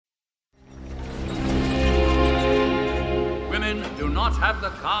have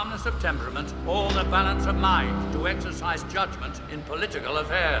the calmness of temperament or the balance of mind to exercise judgment in political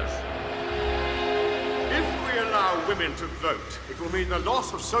affairs. If we allow women to vote, it will mean the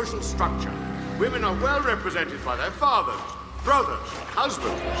loss of social structure. Women are well represented by their fathers, brothers,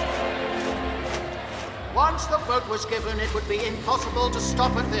 husbands. Once the vote was given, it would be impossible to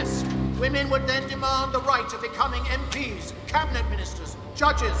stop at this. Women would then demand the right of becoming MPs, cabinet ministers,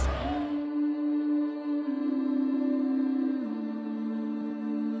 judges.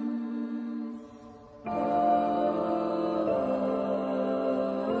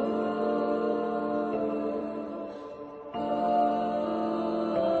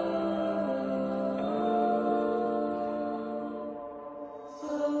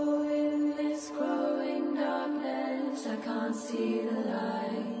 See the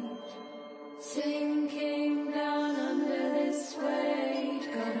light sinking down under this weight.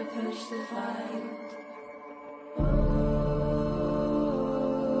 Gotta push the fight. Oh,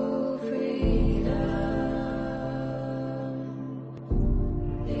 freedom.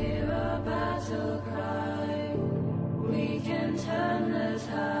 Hear a battle cry. We can turn the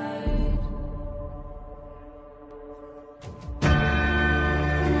tide.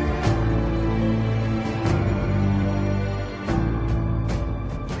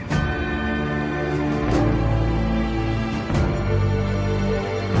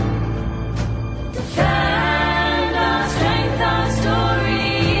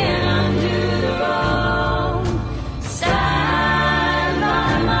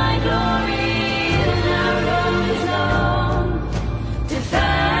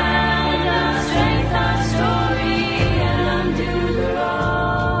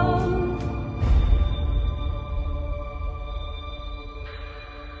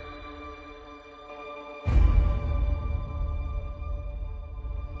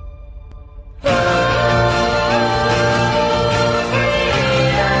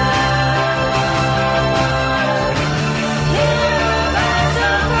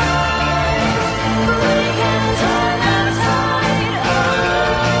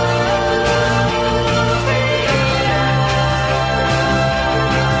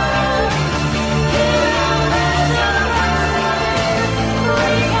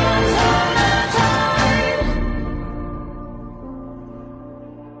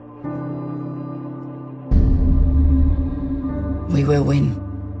 We will win.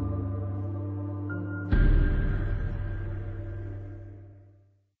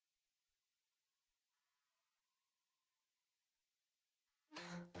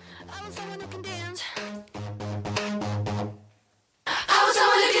 I want someone who can dance.